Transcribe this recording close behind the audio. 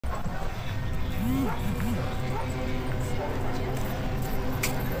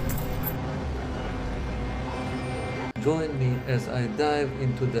Join me as I dive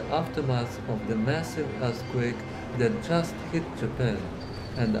into the aftermath of the massive earthquake that just hit Japan,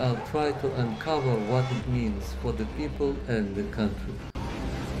 and I'll try to uncover what it means for the people and the country.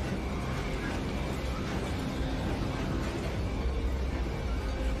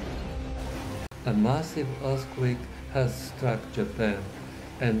 A massive earthquake has struck Japan,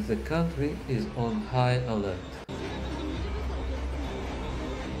 and the country is on high alert.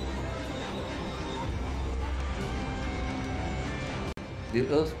 The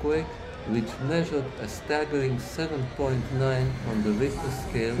earthquake, which measured a staggering 7.9 on the Richter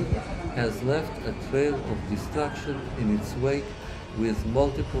scale, has left a trail of destruction in its wake, with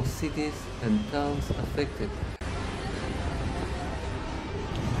multiple cities and towns affected.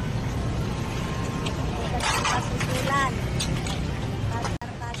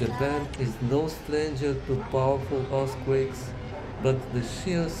 Japan is no stranger to powerful earthquakes, but the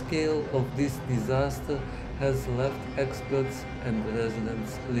sheer scale of this disaster has left experts and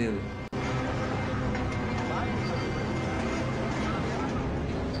residents leery.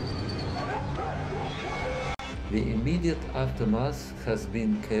 The immediate aftermath has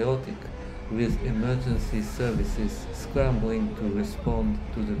been chaotic, with emergency services scrambling to respond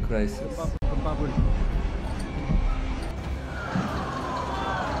to the crisis.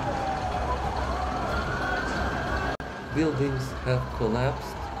 Buildings have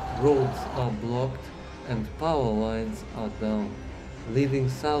collapsed, roads are blocked, and power lines are down, leaving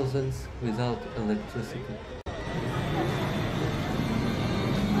thousands without electricity.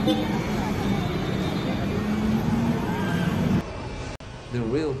 The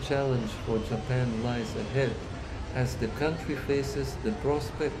real challenge for Japan lies ahead, as the country faces the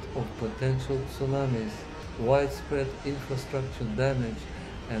prospect of potential tsunamis, widespread infrastructure damage,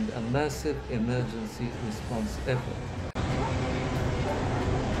 and a massive emergency response effort.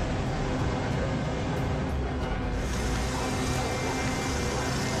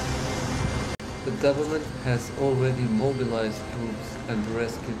 The government has already mobilized troops and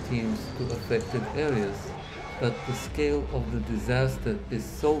rescue teams to affected areas, but the scale of the disaster is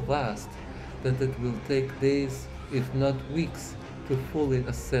so vast that it will take days, if not weeks, to fully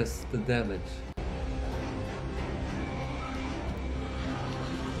assess the damage.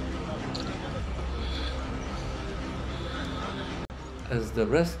 As the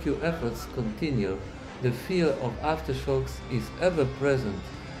rescue efforts continue, the fear of aftershocks is ever present,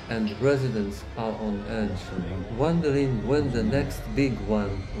 and residents are on edge, wondering when the next big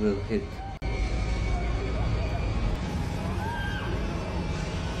one will hit.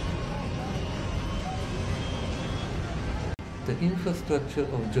 The infrastructure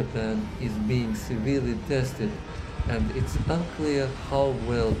of Japan is being severely tested, and it's unclear how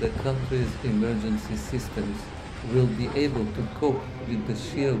well the country's emergency systems will be able to cope with the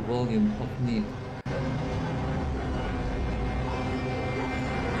sheer volume of need.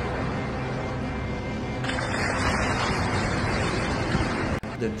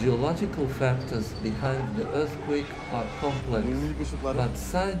 The geological factors behind the earthquake are complex, but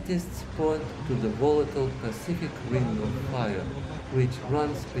scientists point to the volatile Pacific Ring of Fire, which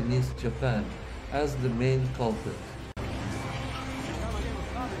runs beneath Japan, as the main culprit.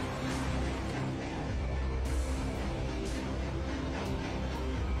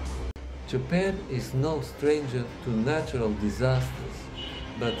 Japan is no stranger to natural disasters,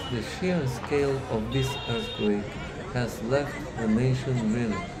 but the sheer scale of this earthquake has left the nation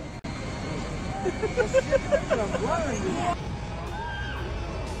reeling.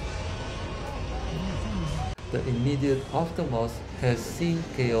 The immediate aftermath has seen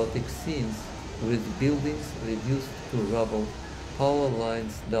chaotic scenes, with buildings reduced to rubble, power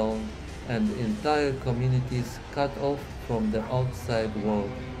lines down, and entire communities cut off from the outside world.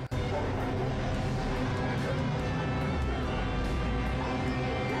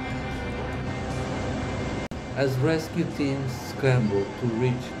 As rescue teams scramble to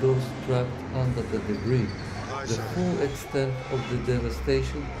reach those trapped under the debris, the full extent of the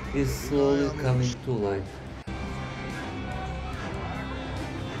devastation is slowly coming to light.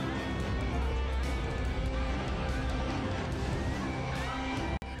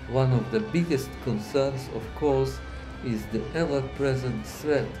 One of the biggest concerns, of course, is the ever-present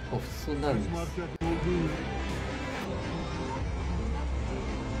threat of tsunamis.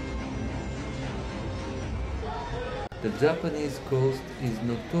 The Japanese coast is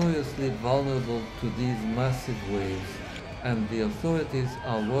notoriously vulnerable to these massive waves, and the authorities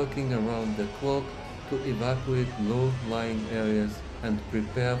are working around the clock to evacuate low-lying areas and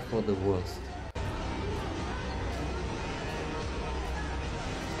prepare for the worst.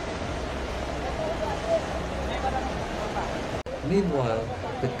 Meanwhile,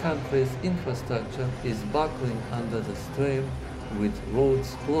 the country's infrastructure is buckling under the strain, with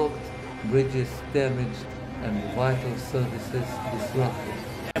roads blocked, bridges damaged, and vital services disrupted.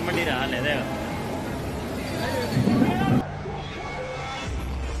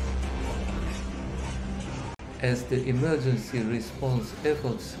 As the emergency response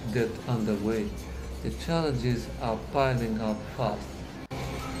efforts get underway, the challenges are piling up fast.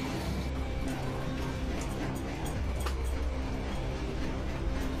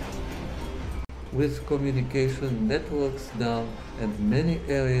 With communication networks down and many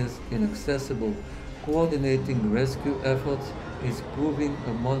areas inaccessible, coordinating rescue efforts is proving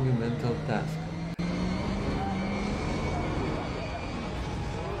a monumental task.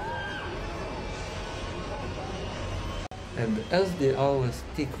 And as the hours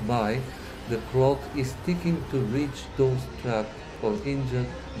tick by, the clock is ticking to reach those trapped or injured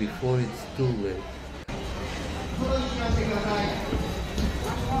before it's too late.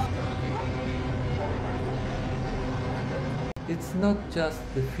 It's not just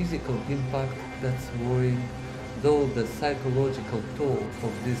the physical impact that's worrying, though the psychological toll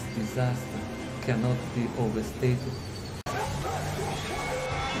of this disaster cannot be overstated.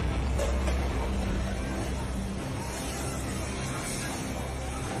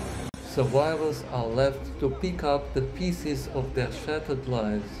 Survivors are left to pick up the pieces of their shattered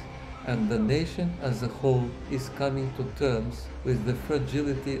lives, and the nation as a whole is coming to terms with the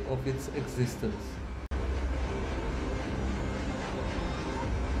fragility of its existence.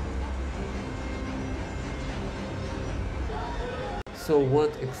 So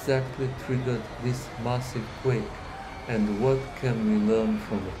what exactly triggered this massive quake, and what can we learn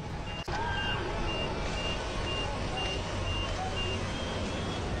from it?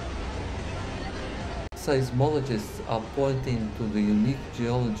 Seismologists are pointing to the unique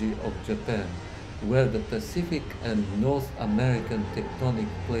geology of Japan, where the Pacific and North American tectonic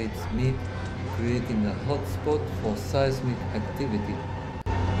plates meet, creating a hotspot for seismic activity.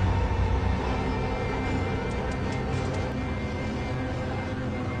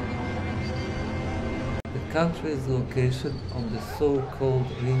 The country's location on the so-called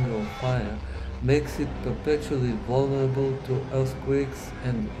Ring of Fire makes it perpetually vulnerable to earthquakes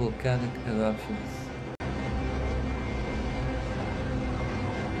and volcanic eruptions.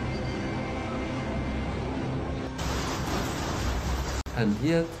 And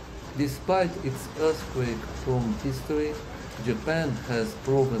yet, despite its earthquake-prone history, Japan has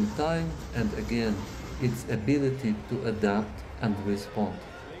proven time and again its ability to adapt and respond.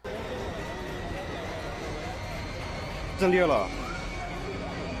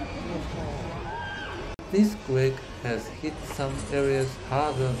 This quake has hit some areas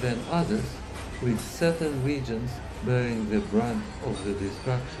harder than others, with certain regions bearing the brunt of the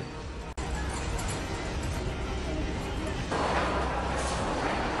destruction.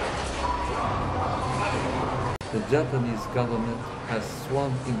 The Japanese government has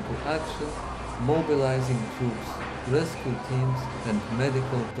swung into action, mobilizing troops, rescue teams, and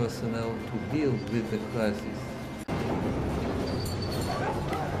medical personnel to deal with the crisis.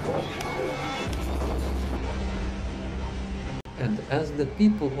 And as the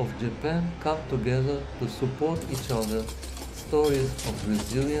people of Japan come together to support each other, stories of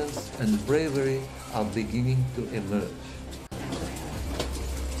resilience and bravery are beginning to emerge.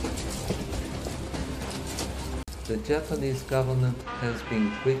 The Japanese government has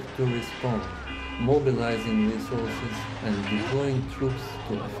been quick to respond, mobilizing resources and deploying troops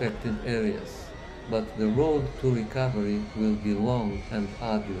to affected areas. But the road to recovery will be long and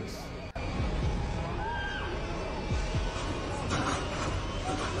arduous.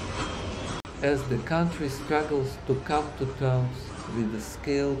 As the country struggles to come to terms with the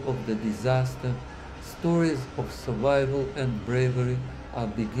scale of the disaster, stories of survival and bravery are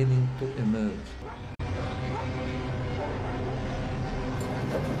beginning to emerge.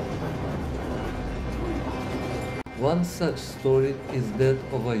 One such story is that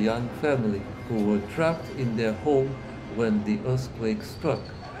of a young family who were trapped in their home when the earthquake struck,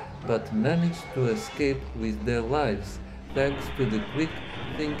 but managed to escape with their lives thanks to the quick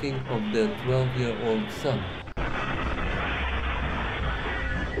thinking of their 12-year-old son.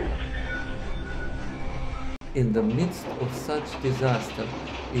 In the midst of such disaster,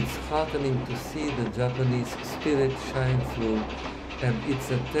 it's heartening to see the Japanese spirit shine through, and it's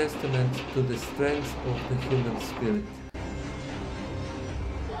a testament to the strength of the human spirit.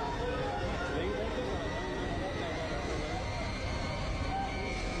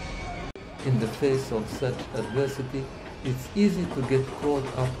 In the face of such adversity, it's easy to get caught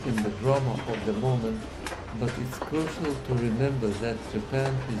up in the drama of the moment, but it's crucial to remember that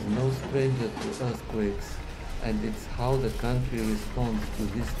Japan is no stranger to earthquakes, and it's how the country responds to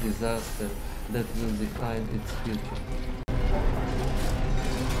this disaster that will define its future.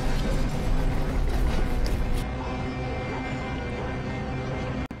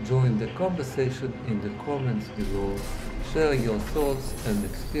 Join the conversation in the comments below, share your thoughts and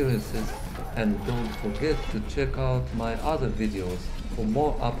experiences, and don't forget to check out my other videos for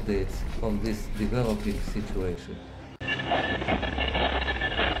more updates on this developing situation.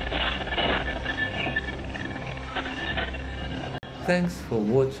 Thanks for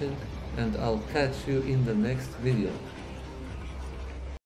watching, and I'll catch you in the next video.